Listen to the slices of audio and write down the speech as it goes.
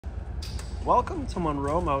Welcome to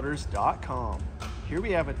MunroMotors.com. Here we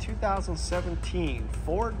have a 2017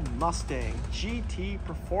 Ford Mustang GT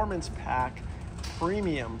Performance Pack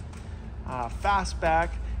Premium. Fastback,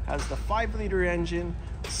 has the 5-liter engine,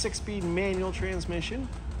 6-speed manual transmission,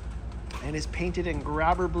 and is painted in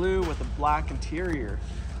GrabberBlue with a black interior.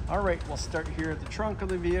 All right, we'll start here at the trunk of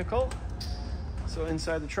the vehicle. So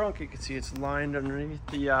inside the trunk, you can see it's lined underneath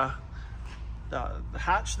the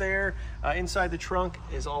hatch there. Inside the trunk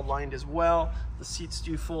is all lined as well. The seats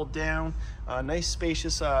do fold down. Nice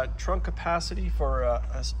spacious trunk capacity for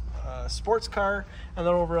a sports car. And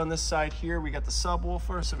then over on this side here, we got the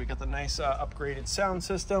subwoofer, so we got the nice upgraded sound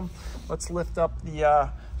system. Let's lift up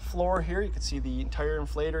the floor here. You can see the entire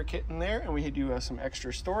inflator kit in there, and we do some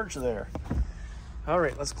extra storage there. All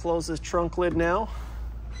right, let's close this trunk lid now.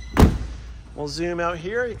 We'll zoom out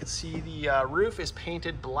here. You can see the roof is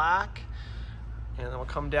painted black. And then we'll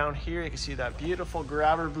come down here. You can see that beautiful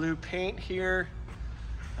GrabberBlue paint here.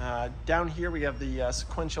 Down here we have the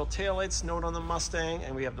sequential taillights note on the Mustang,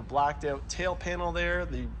 and we have the blacked out tail panel there.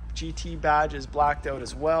 The GT badge is blacked out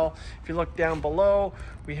as well. If you look down below,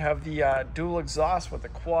 we have the dual exhaust with the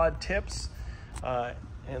quad tips.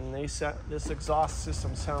 And this exhaust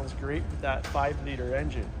system sounds great with that 5-liter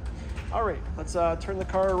engine. All right, let's turn the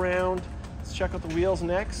car around. Let's check out the wheels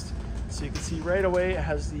next. So you can see right away it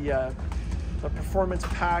has the Performance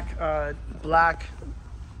Pack black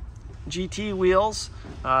GT wheels.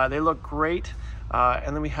 They look great.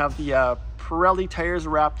 And then we have the Pirelli tires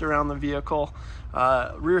wrapped around the vehicle.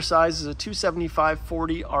 Rear size is a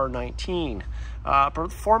 275/40 R19.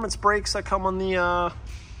 Performance brakes that come on the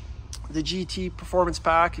GT Performance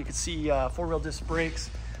Pack. You can see 4-wheel disc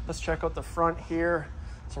brakes. Let's check out the front here.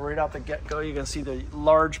 So right out the get-go, you can see the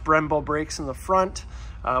large Brembo brakes in the front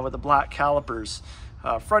with the black calipers.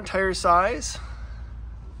 Front tire size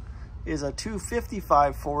is a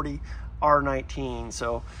 255/40 R19,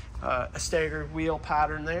 so a staggered wheel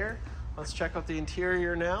pattern there. Let's check out the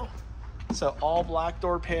interior now. So all black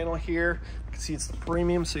door panel here. You can see it's the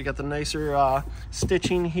premium, so you got the nicer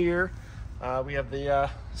stitching here. We have the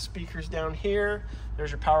speakers down here. There's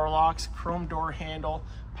your power locks, chrome door handle,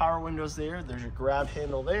 power windows there. There's your grab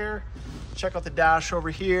handle there. Check out the dash over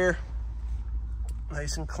here.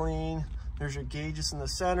 Nice and clean. There's your gauges in the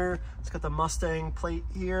center. It's got the Mustang plate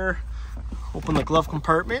here. Open the glove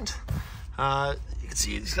compartment. You can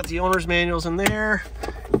see it's got the owner's manuals in there.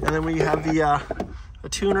 And then we have the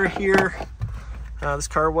tuner here. This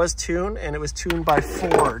car was tuned, and it was tuned by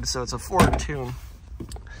Ford, so it's a Ford tune.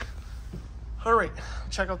 All right,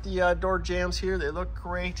 check out the door jambs here. They look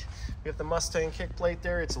great. We have the Mustang kick plate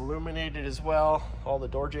there. It's illuminated as well. All the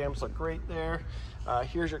door jambs look great there.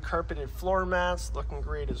 Here's your carpeted floor mats, looking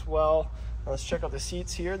great as well. Let's check out the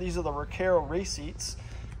seats here. These are the Recaro race seats,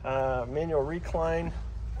 manual recline,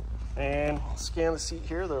 and scan the seat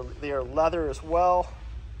here. They are leather as well.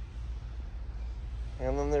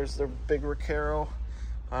 And then there's their big Recaro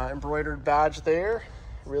embroidered badge there.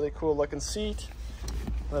 Really cool looking seat.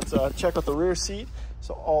 Let's check out the rear seat.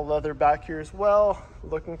 So all leather back here as well,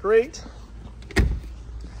 looking great.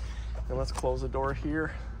 And let's close the door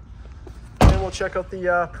here. And we'll check out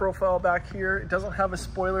the profile back here. It doesn't have a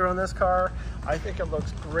spoiler on this car. I think it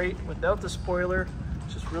looks great without the spoiler.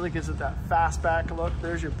 It just really gives it that fastback look.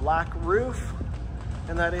 There's your black roof,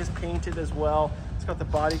 and that is painted as well. It's got the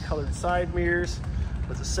body colored side mirrors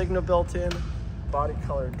with the signal built in, body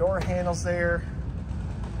colored door handles there.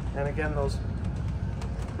 And again, those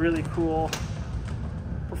really cool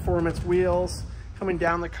performance wheels. Coming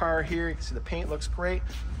down the car here, you can see the paint looks great.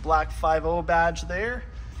 Black 5.0 badge there.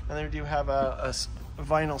 And then we do have a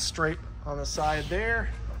vinyl stripe on the side there.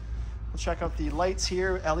 We'll check out the lights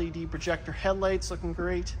here. LED projector headlights looking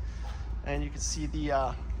great. And you can see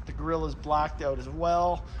the grille is blacked out as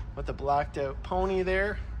well with the blacked out pony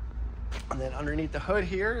there. And then underneath the hood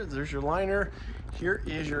here, there's your liner. Here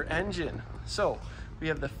is your engine. So we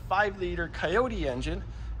have the 5-liter Coyote engine,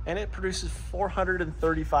 and it produces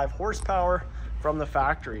 435 horsepower from the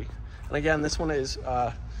factory. And again, this one is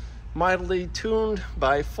mildly tuned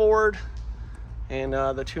by Ford, and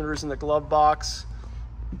the tuner is in the glove box.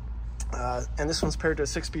 And this one's paired to a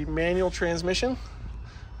 6-speed manual transmission.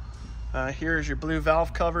 Here is your blue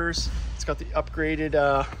valve covers. It's got the upgraded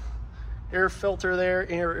air filter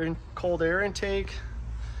there, cold air intake,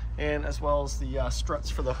 and as well as the struts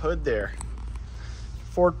for the hood there.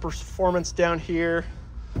 Ford Performance down here.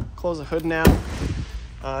 Close the hood now.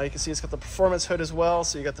 You can see it's got the performance hood as well,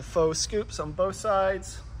 so you got the faux scoops on both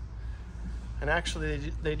sides. And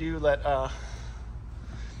actually they do let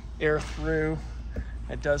air through.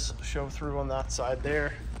 It does show through on that side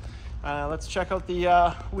there. Let's check out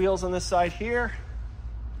the wheels on this side here.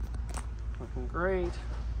 looking great.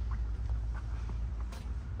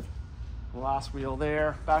 Last wheel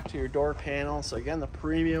there. Back to your door panel. So again, the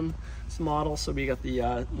premium model. So we got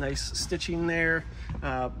the nice stitching there.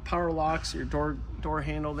 Power locks, your door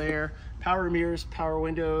handle there. Power mirrors, power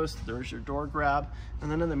windows. There's your door grab. And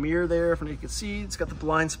then in the mirror there, if you can see, it's got the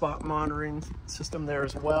blind spot monitoring system there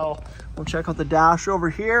as well. We'll check out the dash over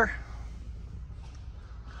here.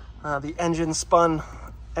 The engine spun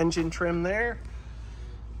engine trim there.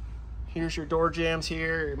 Here's your door jambs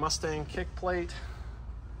here, your Mustang kick plate.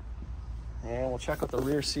 And we'll check out the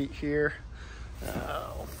rear seat here.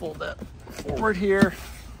 We'll fold that forward here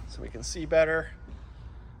so we can see better.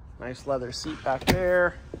 Nice leather seat back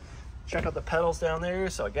there. Check out the pedals down there.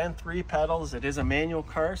 So again, 3 pedals. It is a manual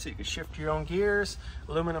car, so you can shift your own gears.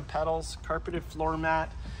 Aluminum pedals, carpeted floor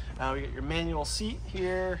mat. We got your manual seat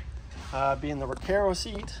here, being the Recaro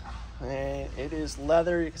seat. And it is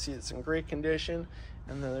leather. You can see it's in great condition.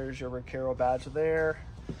 And then there's your Recaro badge there.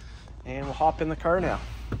 And we'll hop in the car now.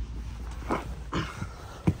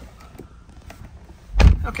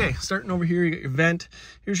 Okay, starting over here, you got your vent.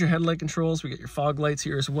 Here's your headlight controls. We got your fog lights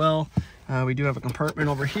here as well. We do have a compartment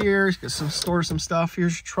over here. You can store some stuff.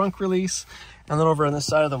 Here's your trunk release. And then over on this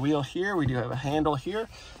side of the wheel here, we do have a handle here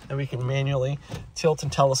that we can manually tilt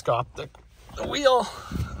and telescope the wheel.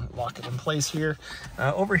 Lock it in place here.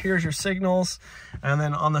 Over here is your signals. And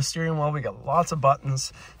then on the steering wheel, we got lots of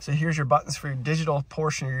buttons. So here's your buttons for your digital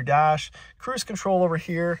portion of your dash. Cruise control over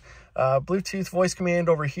here. Bluetooth voice command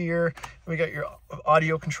over here. We got your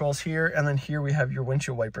audio controls here. And then here we have your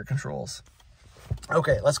windshield wiper controls.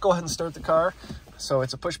 Okay, let's go ahead and start the car. So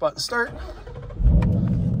it's a push button start.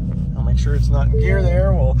 I'll make sure it's not in gear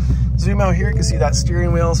there. We'll zoom out here. You can see that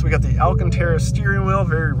steering wheel. So we got the Alcantara steering wheel,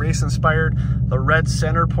 very race inspired. The red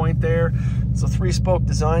center point there. It's a 3-spoke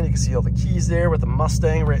design. You can see all the keys there with the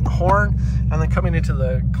Mustang right in the horn. And then coming into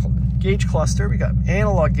the gauge cluster, we got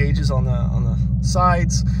analog gauges on the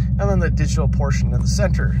sides, and then the digital portion in the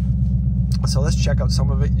center. So let's check out some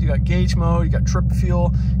of it. You got gauge mode, you got trip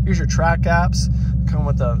fuel. Here's your track apps. Come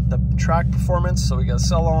with the track performance. So we got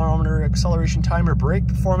accelerometer, acceleration timer, brake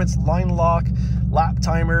performance, line lock, lap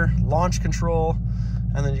timer, launch control,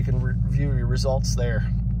 and then you can review your results there.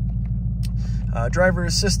 Driver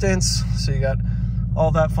assistance. So you got all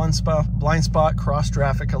that fun stuff: blind spot, cross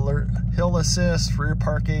traffic alert, hill assist, rear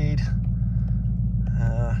park aid,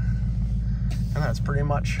 and that's pretty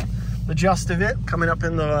much the gist of it. Coming up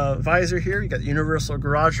in the visor here, you got the universal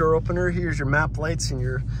garage door opener. Here's your map lights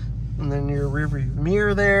and then your rear view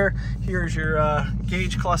mirror there. Here's your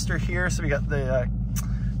gauge cluster here. So we got the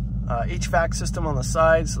HVAC system on the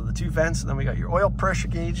side, so the 2 vents, and then we got your oil pressure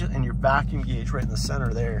gauge and your vacuum gauge right in the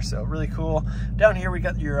center there. So really cool. Down here we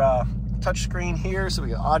got your touch screen here, so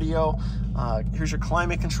we got audio. Here's your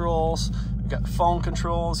climate controls. We got phone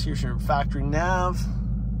controls. Here's your factory nav.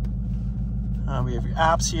 We have your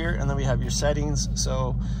apps here, and then we have your settings.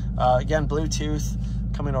 So again, Bluetooth.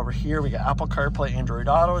 Coming over here, we got Apple CarPlay, Android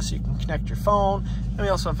Auto, so you can connect your phone. And we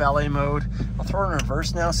also have valet mode. I'll throw it in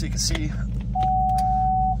reverse now so you can see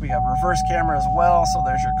we have reverse camera as well. So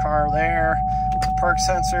there's your car there, the park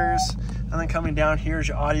sensors. And then coming down here is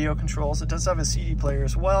your audio controls. It does have a CD player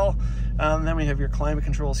as well. And then we have your climate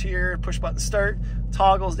controls here, push button start,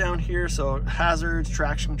 toggles down here. So hazards,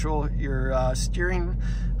 traction control, your steering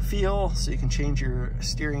feel, so you can change your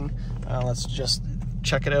steering. Let's just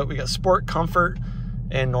check it out. We got sport, comfort,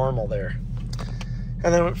 and normal there.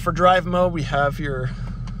 And then for drive mode, we have your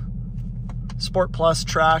sport plus,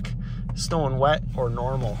 track, snow and wet, or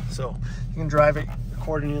normal. So you can drive it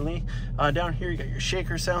accordingly. Down here you got your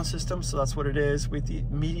shaker sound system, so that's what it is, with the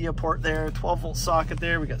media port there, 12-volt socket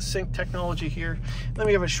there. We got sync technology here. And then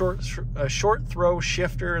we have a short throw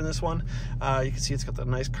shifter in this one. You can see it's got the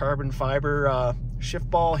nice carbon fiber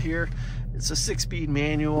shift ball here. It's a 6-speed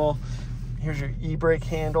manual. Here's your e-brake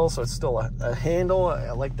handle, so it's still a handle. I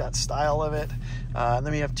like that style of it. And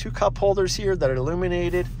then we have 2 cup holders here that are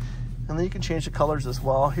illuminated, and then you can change the colors as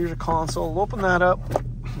well. Here's a console. We'll open that up.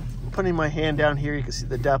 Putting my hand down here, you can see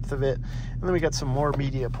the depth of it. And then we got some more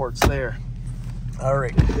media ports there. All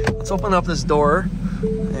right, let's open up this door,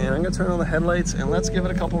 and I'm gonna turn on the headlights, and let's give it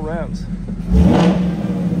a couple revs.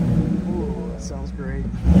 Ooh, that sounds great.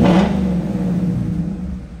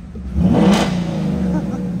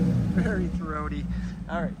 Very throaty.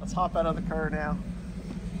 All right, let's hop out of the car now.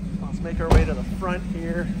 Let's make our way to the front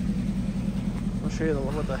here. I'll show you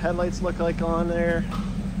what the headlights look like on there.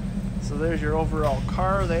 So there's your overall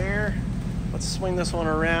car there. Let's swing this one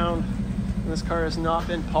around. And this car has not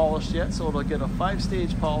been polished yet, so it'll get a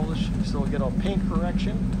 5-stage polish, so it'll get a paint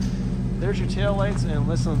correction. There's your tail lights, and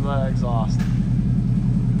listen to that exhaust.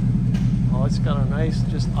 Oh, it's got a nice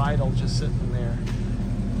just idle just sitting there.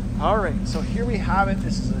 All right, so here we have it.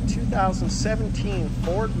 This is a 2017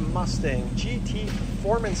 Ford Mustang GT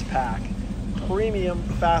Performance Pack, premium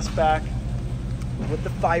fastback with the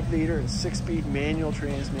 5-liter and 6-speed manual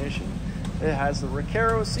transmission. It has the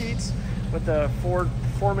Recaro seats with the Ford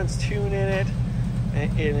Performance tune in it,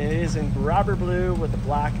 and it is in GrabberBlue with the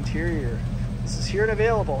black interior. This is here and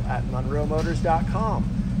available at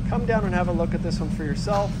MunroMotors.com. Come down and have a look at this one for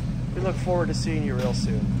yourself. We look forward to seeing you real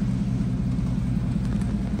soon.